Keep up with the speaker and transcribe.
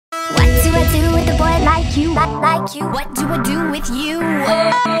I do with a boy like you? Like you? What do I do with you? What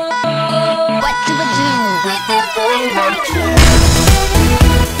do I do with a boy like you?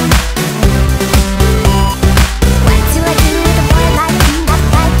 What do I do with a boy like you?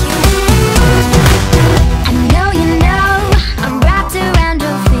 Like you? I know you know I'm wrapped around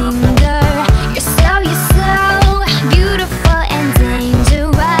your finger. You're so beautiful and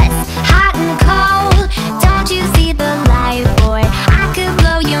dangerous, hot and cold. Don't you see the light, boy? I could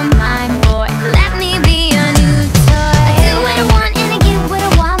blow your mind, boy. Let me be your new toy. I do what I want and I get what I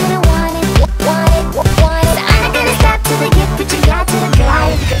want when I want it. So I'm not gonna stop till I get what you got till I got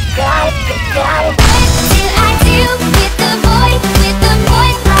it. What do I do with a boy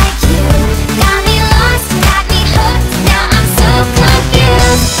like you? Got me lost, got me hooked. Now I'm so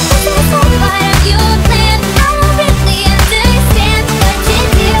confused. What's the part of your plan? I don't really understand what to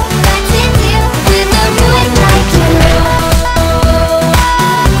do with a boy like you.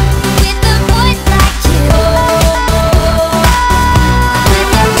 With a boy like you. With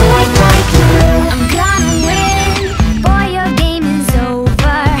a boy like you. I'm gonna win, boy, your game is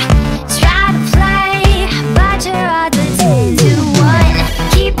over. Try to play, but your odds are 10 to 1.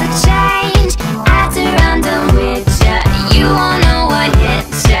 Keep the change, after I'm done with ya, you won't know what hit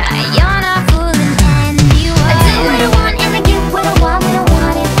ya. You're not fooling anyone. I do what I want and I get what I want when I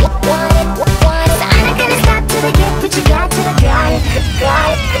want it. So I'm not gonna stop till I get what you got till I got it.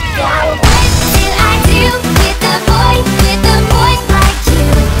 What do I do with a boy like you?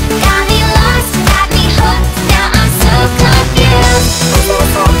 Got me lost, got me hooked. Now I'm so confused.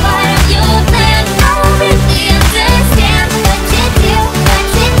 What's the part of your plan? I don't really understand what to do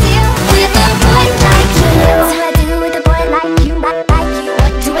with a boy like you. What do I do with a boy like you? What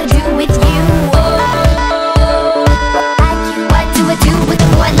do I do with you? What do I do with a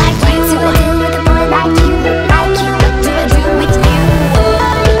boy like you? What do I do with a boy like you? What do I do with you?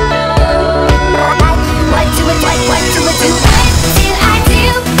 What do I do? What do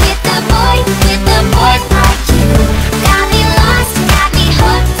I do with a boy like you? Got me lost, got me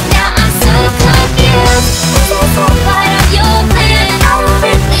hooked. Now I'm so confused. What's the part of your plan? I don't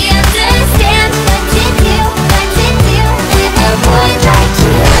really understand what to do with a boy like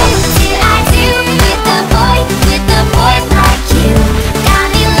you. What do I do with a boy like you? Got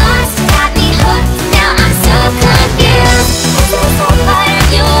me lost, got me hooked. Now I'm so confused. What's the part of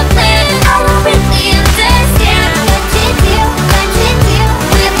your plan? I don't really understand what to do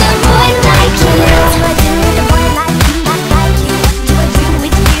with a boy like you. What do I do with a boy like you? What do I do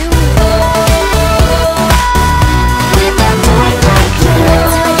with you? With a boy like you. What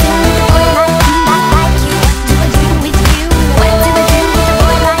do I do with a boy like you? What do I do with you? What do I do with a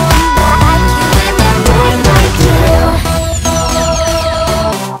boy like you? With a boy like you.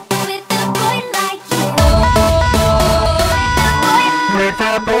 With a boy like you. With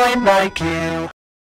a boy like you.